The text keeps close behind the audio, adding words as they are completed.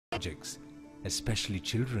projects, especially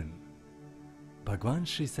children. Bhagwan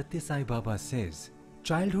Sri Sathya Sai Baba says,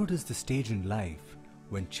 childhood is the stage in life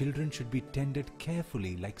when children should be tended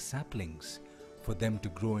carefully like saplings for them to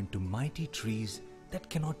grow into mighty trees that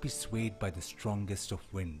cannot be swayed by the strongest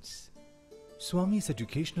of winds. Swami's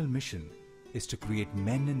educational mission is to create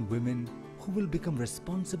men and women who will become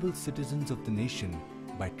responsible citizens of the nation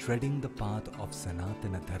by treading the path of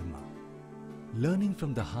Sanatana Dharma. Learning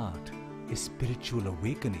from the heart is spiritual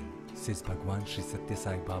awakening, says Bhagwan Sri Sathya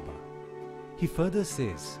Sai Baba. He further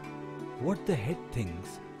says, what the head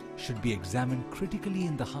thinks should be examined critically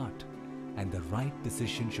in the heart, and the right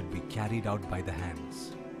decision should be carried out by the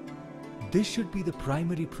hands. This should be the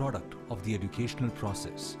primary product of the educational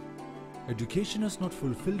process. Education has not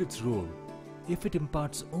fulfilled its role if it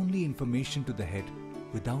imparts only information to the head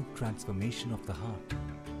without transformation of the heart.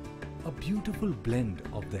 A beautiful blend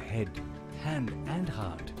of the head, hand and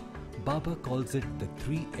heart, Baba calls it the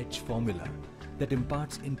 3H formula that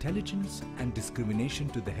imparts intelligence and discrimination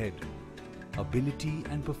to the head, ability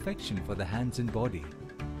and perfection for the hands and body,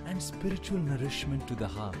 and spiritual nourishment to the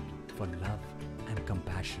heart for love and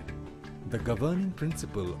compassion. The governing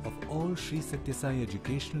principle of all Sri Sathya Sai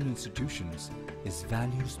educational institutions is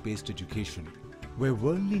values-based education, where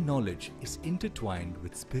worldly knowledge is intertwined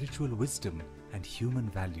with spiritual wisdom and human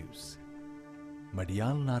values.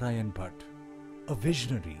 Madiyal Narayan Bhatt, a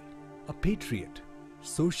visionary, a patriot,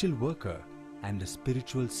 social worker, and a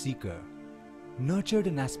spiritual seeker, nurtured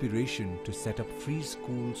an aspiration to set up free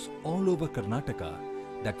schools all over Karnataka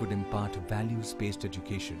that would impart values-based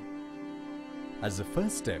education. As a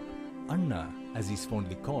first step, Anna, as he's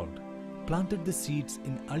fondly called, planted the seeds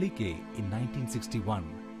in Alike in 1961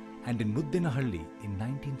 and in Muddenahalli in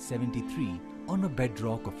 1973 on a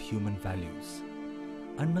bedrock of human values.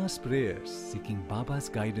 Anna's prayers seeking Baba's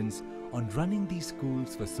guidance on running these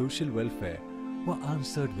schools for social welfare were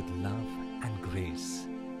answered with love and grace.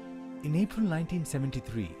 In April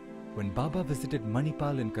 1973, when Baba visited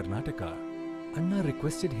Manipal in Karnataka, Anna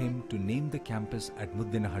requested him to name the campus at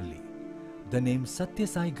Muddenahalli. The name Sathya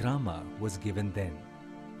Sai Grama was given then.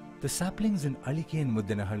 The saplings in Alike and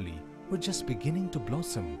Muddenahalli were just beginning to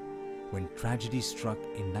blossom when tragedy struck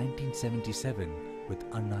in 1977 with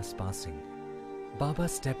Anna's passing. Baba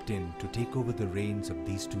stepped in to take over the reins of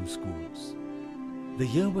these two schools. The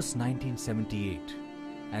year was 1978,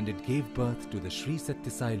 and it gave birth to the Sri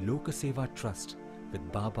Sathya Sai Loka Seva Trust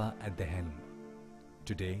with Baba at the helm.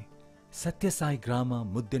 Today, Sathya Sai Grama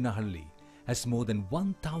Muddenahalli has more than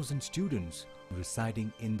 1,000 students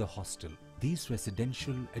residing in the hostel. These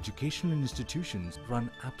residential educational institutions run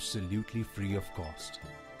absolutely free of cost.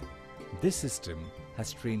 This system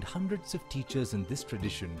has trained hundreds of teachers in this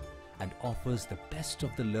tradition and offers the best of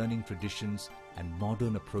the learning traditions and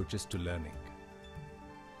modern approaches to learning.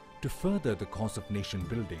 To further the cause of nation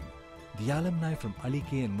building, the alumni from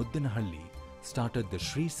Alike and Muddenahalli started the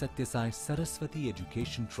Sri Sathya Sai Saraswati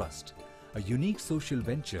Education Trust, a unique social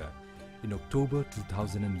venture, in October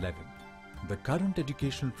 2011. The current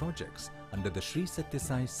educational projects under the Sri Sathya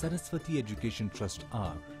Sai Saraswati Education Trust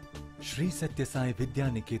are Sri Sathya Sai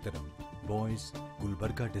Vidya Niketanam, Boys,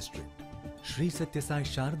 Gulbarga District; Sri Sathya Sai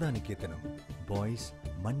Sharda Niketanam, Boys,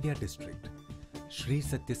 Mandya District; Sri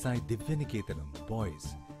Sathya Sai Divya Niketanam,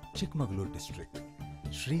 Boys, Chikmagalur District;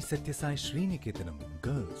 Sri Sathya Sai Sri Niketanam,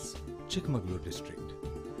 Girls, Chikmagalur District;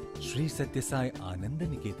 Sri Sathya Sai Ananda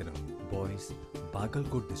Niketanam, Boys,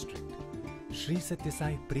 Bagalkot District; Sri Sathya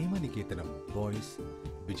Sai Prema Niketanam, Boys,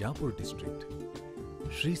 Bijapur District;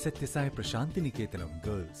 Sri Sathya Sai Prashanti Niketanam,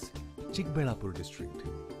 Girls, Chikbellapur District;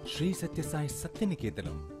 Sri Sathya Sai Satya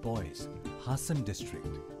Niketanam, Boys, Hassan District;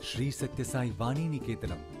 Sri Sathya Sai Vani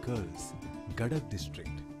Niketanam, Girls, Gadag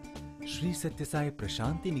District; Sri Sathya Sai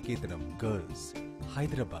Prashanti Niketanam, Girls,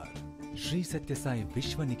 Hyderabad; Sri Sathya Sai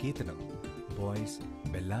Vishwa Niketanam, Boys,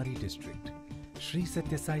 Bellary District; Sri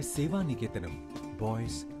Sathya Sai Seva Niketanam,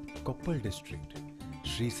 Boys, Koppal District;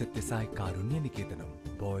 Sri Sathya Sai Karunya Niketanam,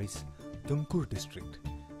 Boys, Tumkur District;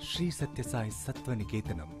 Sri Sathya Sai Sattva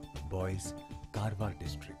Niketanam, Boys, Karwar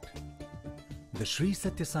District. The Sri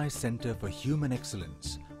Sathya Sai Center for Human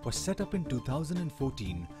Excellence was set up in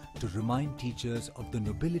 2014 to remind teachers of the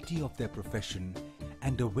nobility of their profession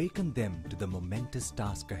and awaken them to the momentous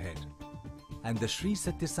task ahead. And the Sri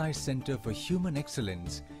Sathya Sai Center for Human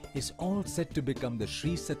Excellence is all set to become the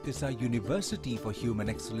Sri Sathya Sai University for Human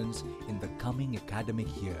Excellence in the coming academic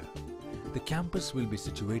year. The campus will be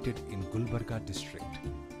situated in Gulbarga district.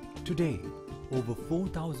 Today, over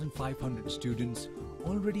 4,500 students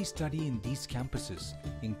already study in these campuses,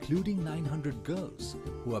 including 900 girls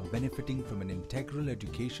who are benefiting from an integral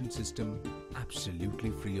education system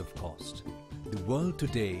absolutely free of cost. The world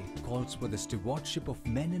today calls for the stewardship of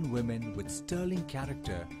men and women with sterling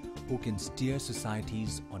character who can steer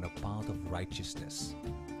societies on a path of righteousness.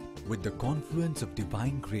 With the confluence of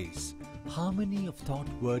divine grace, harmony of thought,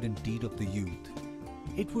 word and deed of the youth,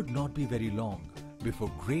 it would not be very long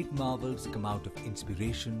before great marvels come out of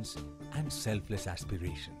inspirations and selfless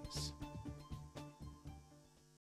aspirations.